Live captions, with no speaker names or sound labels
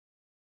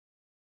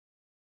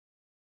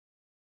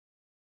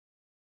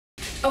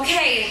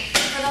Okay,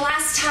 for the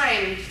last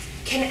time,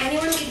 can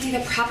anyone give me the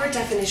proper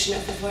definition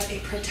of what a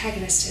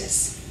protagonist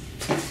is?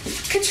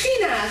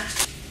 Katrina,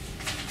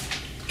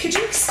 could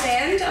you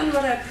expand on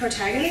what a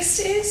protagonist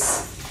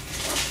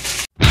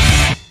is?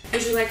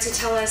 Would you like to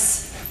tell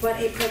us what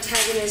a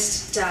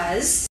protagonist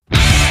does?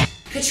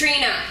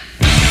 Katrina!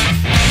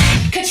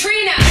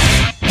 Katrina!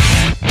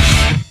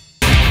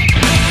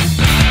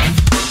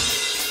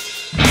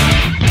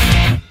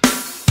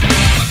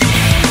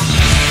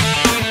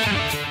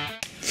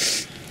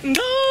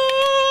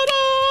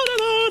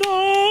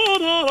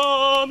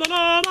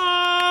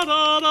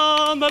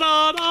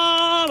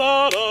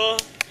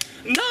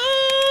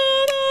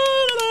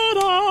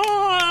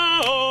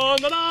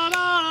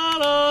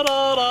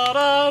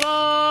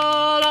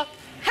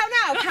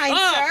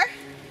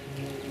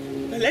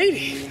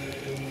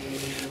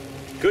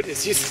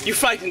 Goodness, you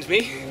frightened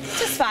me.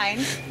 Just fine.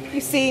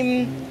 You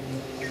seem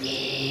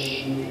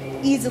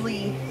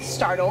easily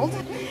startled.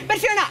 But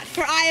fear not,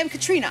 for I am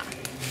Katrina,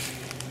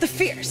 the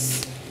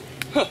fierce.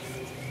 Huh.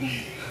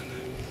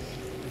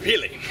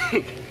 Really?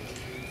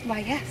 Why,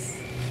 yes.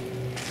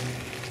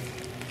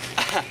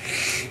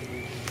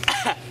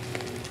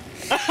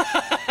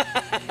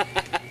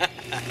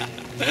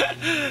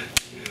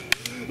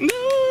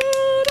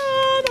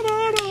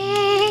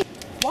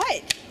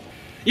 What?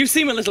 You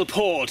seem a little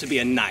poor to be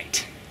a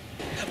knight.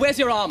 Where's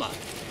your armor?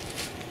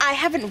 I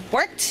haven't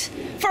worked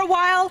for a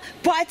while,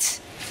 but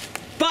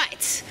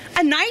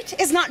a knight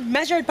is not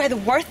measured by the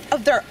worth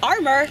of their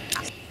armor.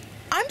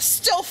 I'm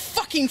still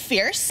fucking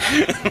fierce.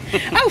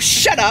 Oh,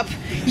 shut up.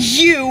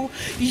 You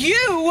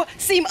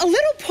seem a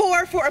little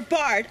poor for a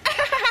bard.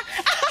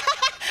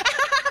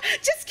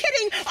 Just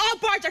kidding. All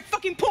bards are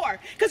fucking poor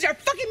because you're a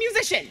fucking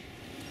musician.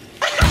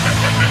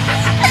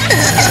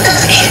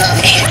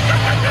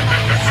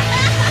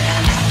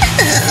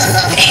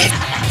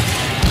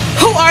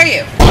 Who are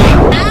you?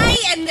 I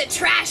am the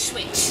Trash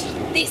Witch.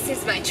 This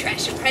is my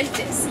trash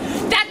apprentice.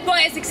 That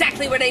boy is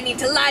exactly what I need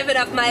to liven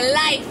up my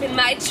life in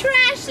my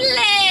trash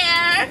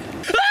lair.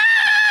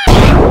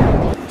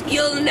 Ah!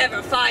 You'll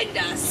never find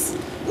us.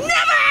 Never!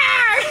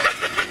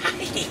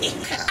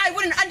 I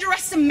wouldn't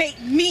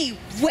underestimate me,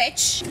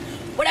 witch.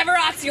 Whatever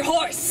rocks your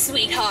horse,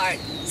 sweetheart.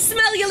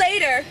 Smell you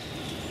later.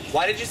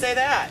 Why did you say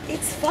that?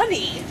 It's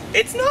funny.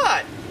 It's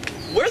not.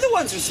 We're the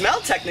ones who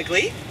smell,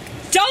 technically.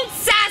 Don't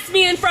sass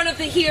me in front of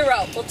the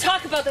hero. We'll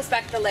talk about this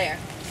back at the lair.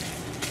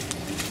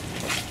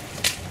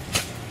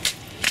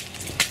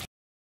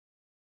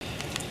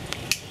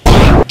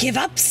 Give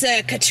up,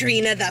 Sir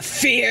Katrina the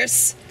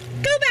Fierce.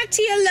 Go back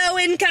to your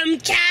low-income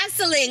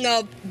castling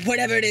or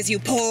whatever it is you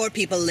poor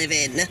people live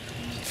in. The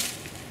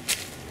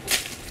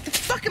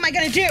fuck am I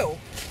gonna do?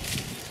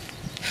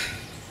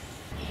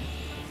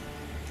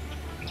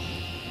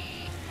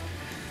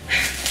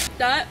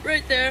 That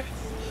right there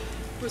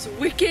was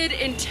wicked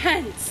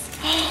intense.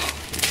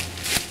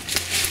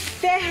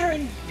 Fair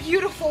and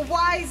beautiful,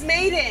 wise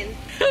maiden.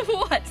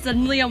 What,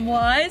 suddenly I'm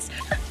wise?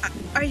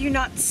 Are you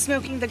not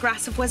smoking the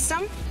grass of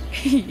wisdom?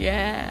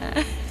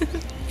 Yeah.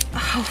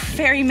 Oh,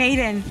 fairy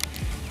maiden.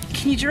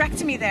 Can you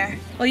direct me there?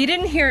 Well, you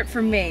didn't hear it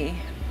from me,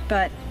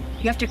 but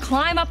you have to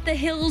climb up the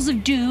hills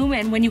of doom,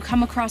 and when you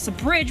come across a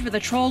bridge with a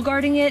troll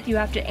guarding it, you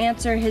have to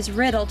answer his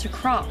riddle to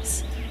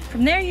cross.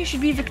 From there, you should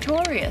be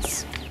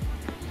victorious.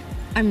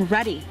 I'm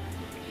ready.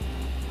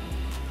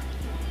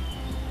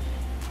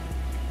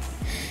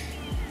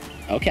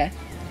 Okay.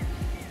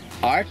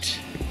 Art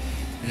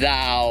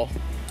thou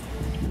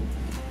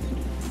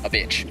a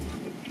bitch?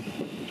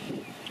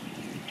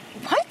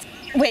 What?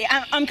 Wait,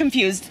 I'm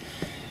confused.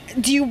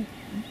 Do you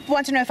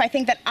want to know if I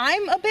think that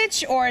I'm a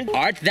bitch, or...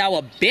 Art thou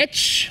a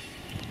bitch,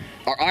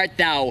 or art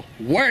thou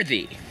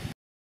worthy?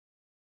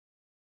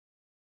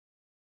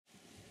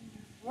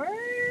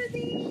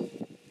 Worthy?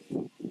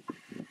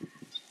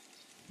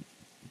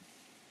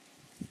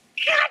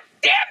 God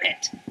damn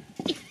it!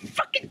 You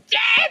fucking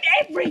dead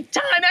every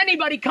time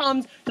anybody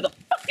comes to the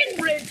fucking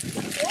bridge.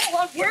 Oh,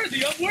 I'm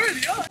worthy. Oh.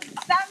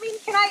 Does that mean,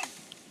 can I...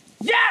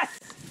 Yes!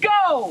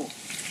 Go!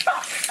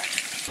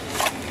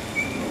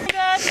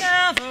 That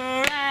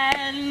never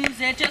ends.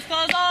 It just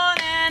goes on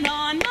and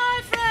on,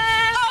 my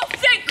friend. Oh,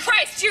 thank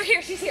Christ, you're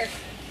here. She's here.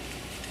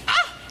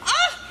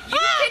 You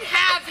can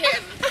have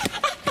him.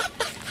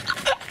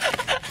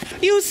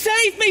 You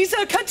saved me,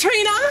 Sir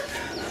Katrina!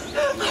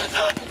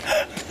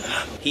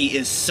 He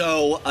is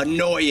so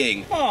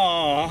annoying.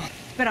 Aww.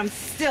 But I'm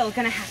still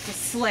gonna have to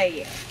slay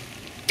you.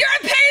 You're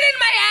a pain in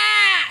my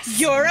ass!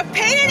 You're a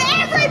pain in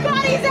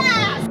everybody's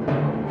ass!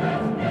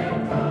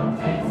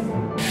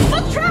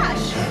 What's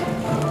trash?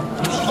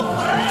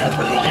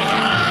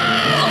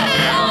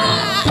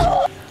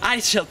 I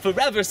shall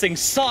forever sing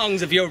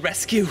songs of your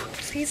rescue.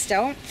 Please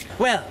don't.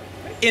 Well,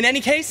 in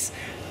any case,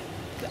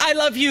 I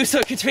love you,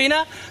 Sir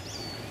Katrina.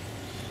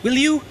 Will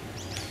you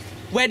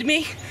wed me?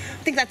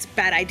 I think that's a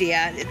bad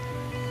idea.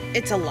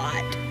 It's a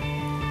lot.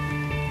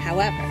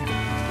 However...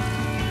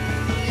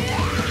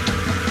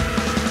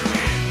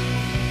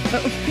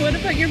 But what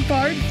about your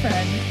bard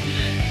friend?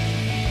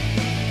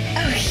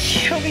 Oh,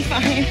 you'll be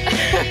fine.